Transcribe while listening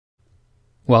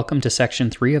Welcome to Section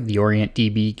 3 of the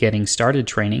OrientDB Getting Started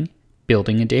training,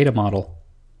 Building a Data Model.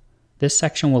 This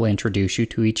section will introduce you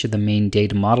to each of the main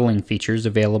data modeling features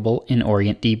available in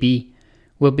OrientDB.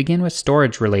 We'll begin with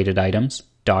storage-related items,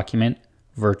 document,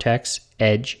 vertex,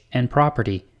 edge, and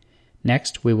property.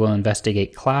 Next, we will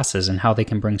investigate classes and how they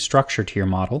can bring structure to your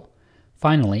model.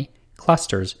 Finally,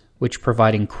 clusters, which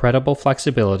provide incredible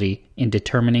flexibility in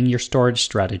determining your storage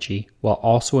strategy while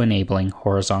also enabling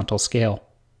horizontal scale.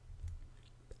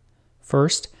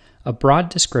 First, a broad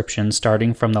description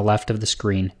starting from the left of the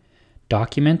screen.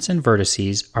 Documents and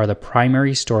vertices are the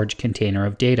primary storage container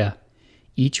of data.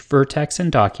 Each vertex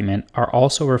and document are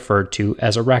also referred to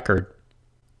as a record.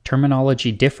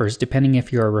 Terminology differs depending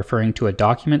if you are referring to a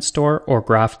document store or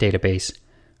graph database.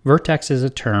 Vertex is a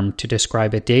term to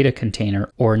describe a data container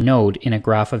or node in a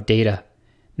graph of data.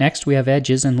 Next, we have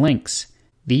edges and links.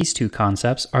 These two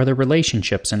concepts are the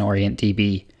relationships in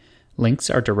OrientDB. Links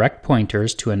are direct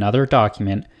pointers to another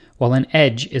document, while an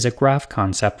edge is a graph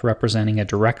concept representing a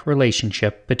direct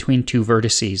relationship between two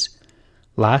vertices.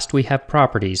 Last, we have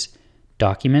properties.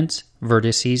 Documents,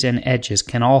 vertices, and edges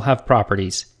can all have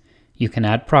properties. You can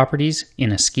add properties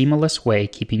in a schemaless way,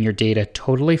 keeping your data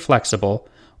totally flexible,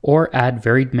 or add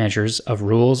varied measures of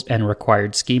rules and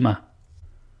required schema.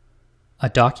 A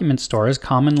document store is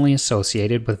commonly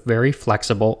associated with very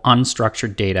flexible,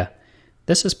 unstructured data.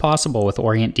 This is possible with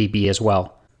OrientDB as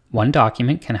well. One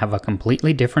document can have a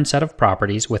completely different set of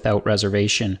properties without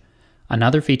reservation.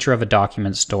 Another feature of a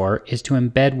document store is to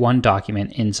embed one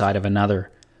document inside of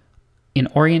another. In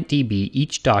OrientDB,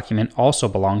 each document also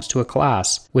belongs to a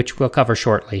class, which we'll cover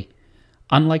shortly.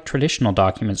 Unlike traditional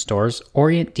document stores,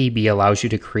 OrientDB allows you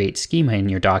to create schema in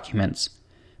your documents.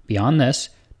 Beyond this,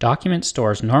 document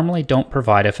stores normally don't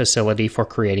provide a facility for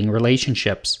creating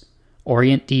relationships.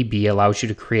 OrientDB allows you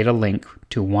to create a link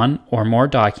to one or more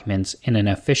documents in an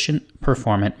efficient,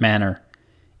 performant manner.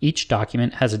 Each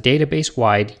document has a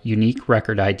database-wide unique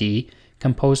record ID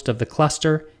composed of the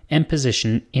cluster and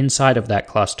position inside of that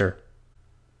cluster.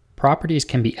 Properties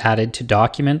can be added to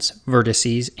documents,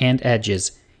 vertices, and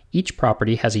edges. Each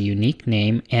property has a unique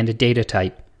name and a data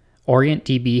type.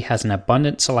 OrientDB has an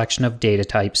abundant selection of data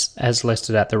types as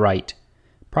listed at the right.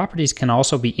 Properties can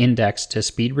also be indexed to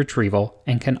speed retrieval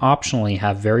and can optionally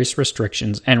have various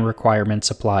restrictions and requirements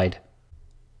applied.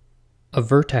 A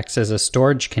vertex is a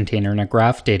storage container in a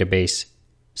graph database.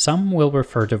 Some will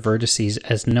refer to vertices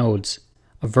as nodes.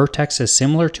 A vertex is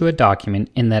similar to a document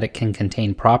in that it can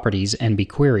contain properties and be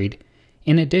queried.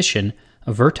 In addition,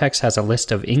 a vertex has a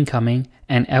list of incoming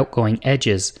and outgoing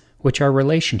edges, which are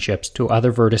relationships to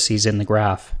other vertices in the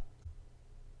graph.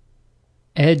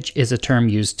 Edge is a term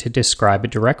used to describe a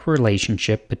direct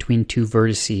relationship between two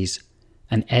vertices.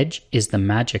 An edge is the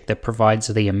magic that provides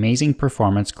the amazing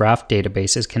performance graph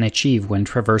databases can achieve when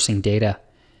traversing data.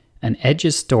 An edge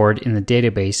is stored in the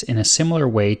database in a similar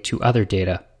way to other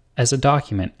data, as a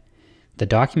document. The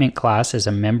document class is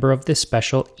a member of the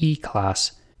special E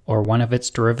class, or one of its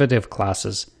derivative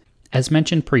classes. As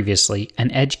mentioned previously,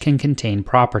 an edge can contain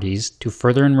properties to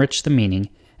further enrich the meaning,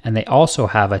 and they also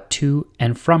have a to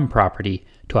and from property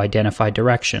to identify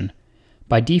direction.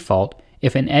 By default,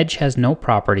 if an edge has no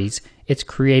properties, it's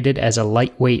created as a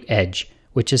lightweight edge,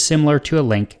 which is similar to a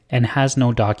link and has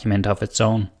no document of its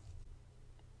own.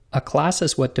 A class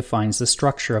is what defines the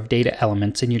structure of data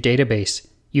elements in your database.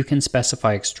 You can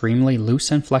specify extremely loose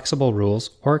and flexible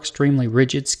rules or extremely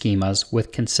rigid schemas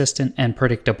with consistent and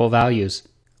predictable values.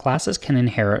 Classes can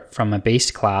inherit from a base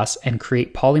class and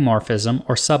create polymorphism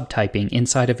or subtyping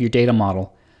inside of your data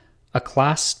model. A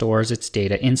class stores its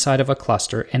data inside of a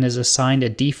cluster and is assigned a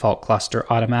default cluster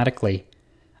automatically.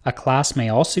 A class may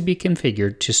also be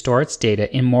configured to store its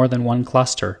data in more than one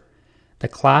cluster. The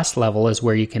class level is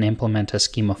where you can implement a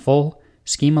schema-full,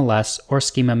 schema-less, or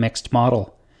schema-mixed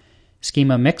model.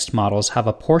 Schema-mixed models have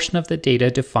a portion of the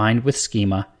data defined with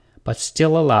schema, but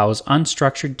still allows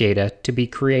unstructured data to be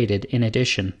created in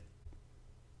addition.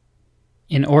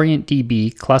 In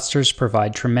OrientDB, clusters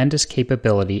provide tremendous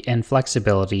capability and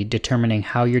flexibility determining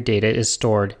how your data is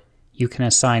stored. You can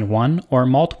assign one or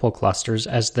multiple clusters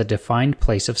as the defined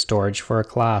place of storage for a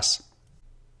class.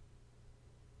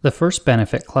 The first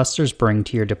benefit clusters bring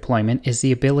to your deployment is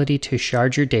the ability to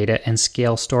shard your data and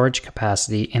scale storage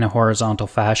capacity in a horizontal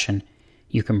fashion.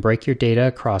 You can break your data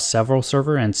across several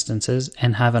server instances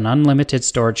and have an unlimited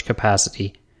storage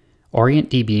capacity.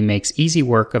 OrientDB makes easy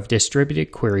work of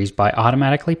distributed queries by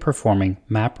automatically performing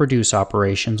MapReduce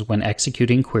operations when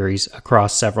executing queries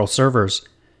across several servers.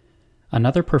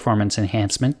 Another performance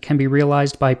enhancement can be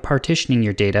realized by partitioning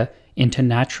your data into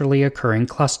naturally occurring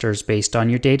clusters based on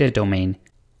your data domain.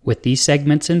 With these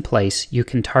segments in place, you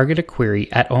can target a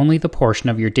query at only the portion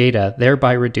of your data,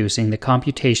 thereby reducing the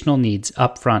computational needs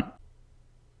up front.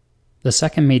 The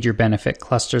second major benefit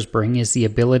clusters bring is the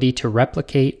ability to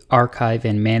replicate, archive,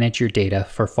 and manage your data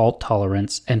for fault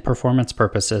tolerance and performance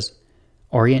purposes.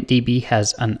 OrientDB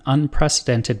has an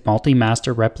unprecedented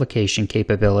multi-master replication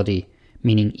capability,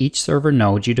 meaning each server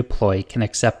node you deploy can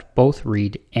accept both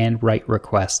read and write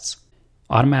requests.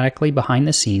 Automatically behind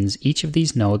the scenes, each of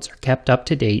these nodes are kept up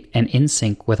to date and in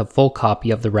sync with a full copy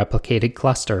of the replicated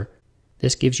cluster.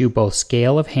 This gives you both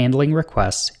scale of handling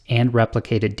requests and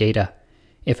replicated data.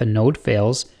 If a node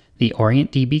fails, the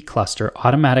OrientDB cluster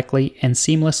automatically and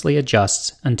seamlessly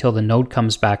adjusts until the node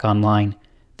comes back online.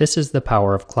 This is the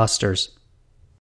power of clusters.